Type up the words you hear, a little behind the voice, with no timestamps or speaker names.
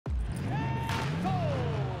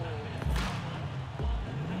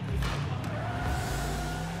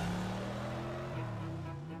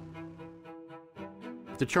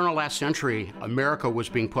the turn of last century, America was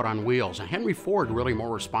being put on wheels, and Henry Ford really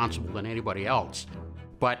more responsible than anybody else.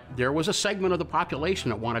 But there was a segment of the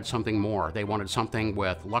population that wanted something more. They wanted something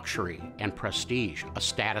with luxury and prestige, a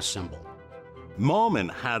status symbol.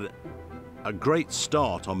 Marmon had a great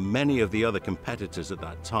start on many of the other competitors at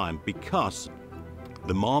that time because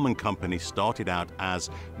the Marmon Company started out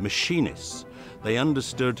as machinists. They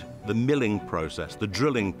understood the milling process, the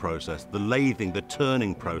drilling process, the lathing, the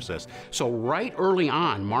turning process. So right early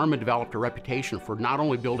on, Marmon developed a reputation for not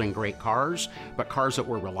only building great cars, but cars that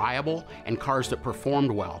were reliable and cars that performed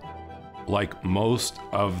well. Like most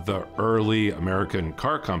of the early American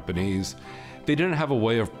car companies, they didn't have a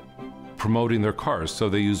way of promoting their cars, so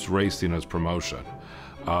they used racing as promotion.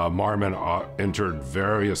 Marmon entered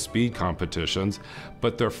various speed competitions,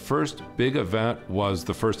 but their first big event was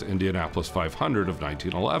the first Indianapolis 500 of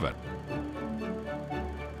 1911.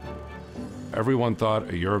 Everyone thought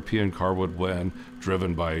a European car would win,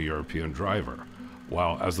 driven by a European driver.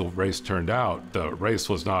 While as the race turned out, the race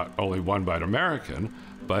was not only won by an American,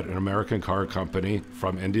 but an American car company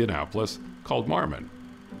from Indianapolis called Marmon.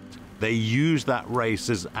 They used that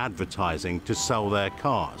race as advertising to sell their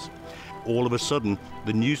cars. All of a sudden,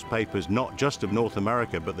 the newspapers, not just of North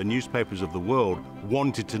America, but the newspapers of the world,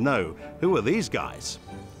 wanted to know, who are these guys?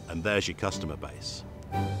 And there's your customer base.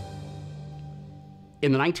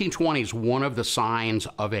 In the 1920s, one of the signs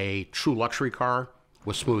of a true luxury car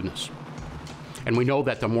was smoothness. And we know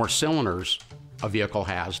that the more cylinders a vehicle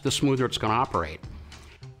has, the smoother it's going to operate.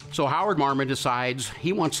 So Howard Marmon decides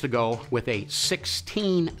he wants to go with a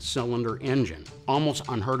 16-cylinder engine, almost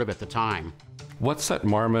unheard of at the time. What set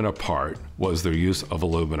Marmon apart was their use of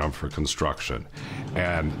aluminum for construction.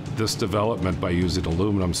 And this development by using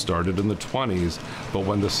aluminum started in the 20s, but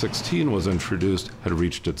when the 16 was introduced, had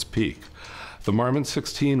reached its peak. The Marmon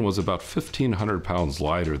 16 was about 1,500 pounds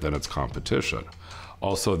lighter than its competition.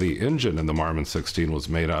 Also, the engine in the Marmon 16 was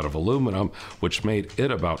made out of aluminum, which made it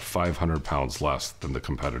about 500 pounds less than the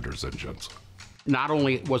competitors' engines. Not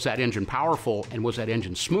only was that engine powerful and was that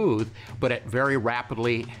engine smooth, but it very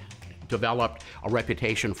rapidly developed a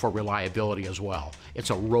reputation for reliability as well. It's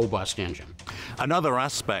a robust engine. Another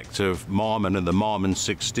aspect of Marmon and the Marmon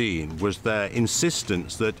 16 was their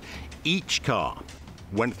insistence that each car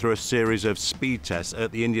went through a series of speed tests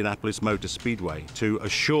at the Indianapolis Motor Speedway to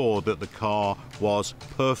assure that the car was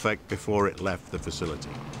perfect before it left the facility.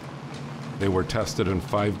 They were tested in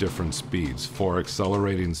 5 different speeds, 4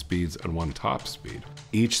 accelerating speeds and 1 top speed.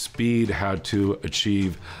 Each speed had to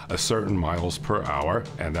achieve a certain miles per hour,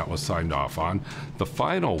 and that was signed off on. The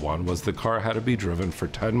final one was the car had to be driven for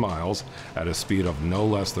 10 miles at a speed of no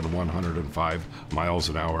less than 105 miles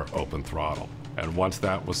an hour open throttle. And once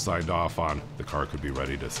that was signed off on, the car could be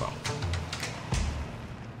ready to sell.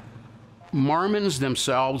 Marmons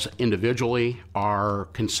themselves individually are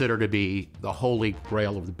considered to be the holy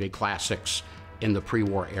grail of the big classics in the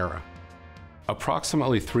pre-war era.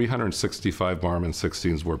 Approximately 365 Marmon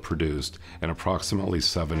 16s were produced, and approximately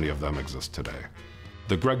 70 of them exist today.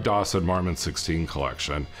 The Greg Dawson Marmon 16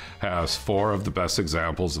 collection has 4 of the best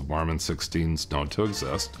examples of Marmon 16s known to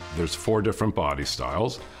exist. There's 4 different body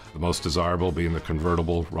styles. The most desirable being the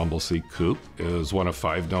convertible rumble seat coupe is one of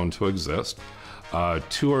 5 known to exist.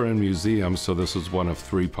 2 are in museums, so this is one of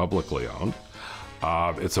 3 publicly owned.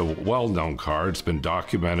 It's a well-known car. It's been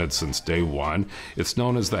documented since day one. It's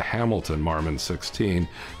known as the Hamilton Marmon 16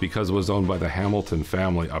 because it was owned by the Hamilton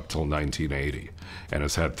family up till 1980, and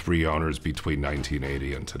has had 3 owners between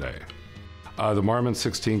 1980 and today. The Marmon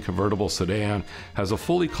 16 convertible sedan has a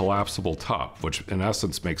fully collapsible top, which in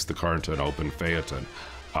essence makes the car into an open phaeton.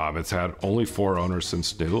 It's had only 4 owners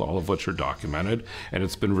since new, all of which are documented, and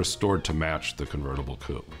it's been restored to match the convertible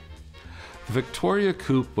coupe. The Victoria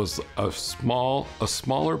Coupe was a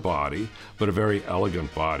smaller body, but a very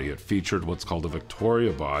elegant body. It featured what's called a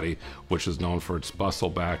Victoria body, which is known for its bustle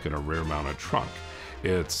back and a rear-mounted trunk.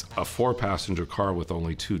 It's a 4-passenger car with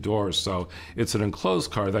only 2 doors, so it's an enclosed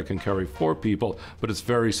car that can carry 4 people, but it's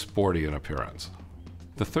very sporty in appearance.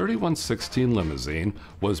 The 3116 limousine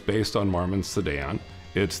was based on Marmon's sedan.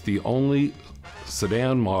 It's the only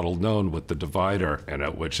sedan model known with the divider in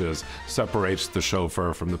it, which separates the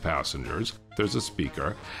chauffeur from the passengers. There's a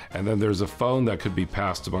speaker, and then there's a phone that could be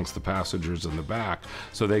passed amongst the passengers in the back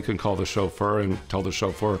so they can call the chauffeur and tell the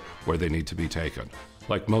chauffeur where they need to be taken.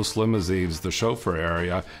 Like most limousines, the chauffeur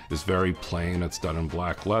area is very plain. It's done in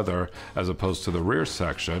black leather, as opposed to the rear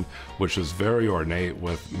section, which is very ornate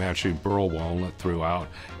with matching burl walnut throughout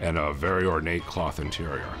and a very ornate cloth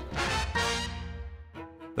interior.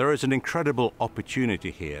 There is an incredible opportunity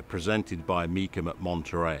here presented by Mecum at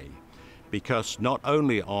Monterey. because not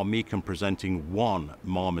only are Mecum presenting one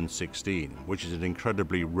Marmon 16, which is an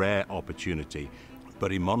incredibly rare opportunity,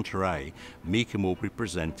 but in Monterey, Mecum will be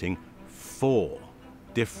presenting 4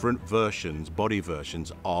 different versions, body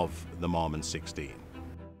versions of the Marmon 16.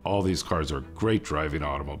 All these cars are great driving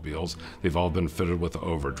automobiles. They've all been fitted with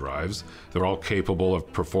overdrives. They're all capable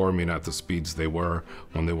of performing at the speeds they were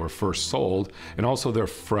when they were first sold, and also they're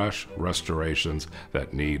fresh restorations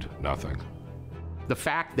that need nothing. The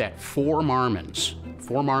fact that 4 Marmon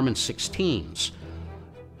 16s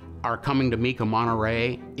are coming to Mecum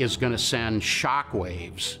Monterey is going to send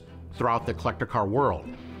shockwaves throughout the collector car world.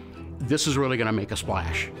 This is really going to make a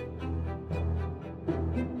splash.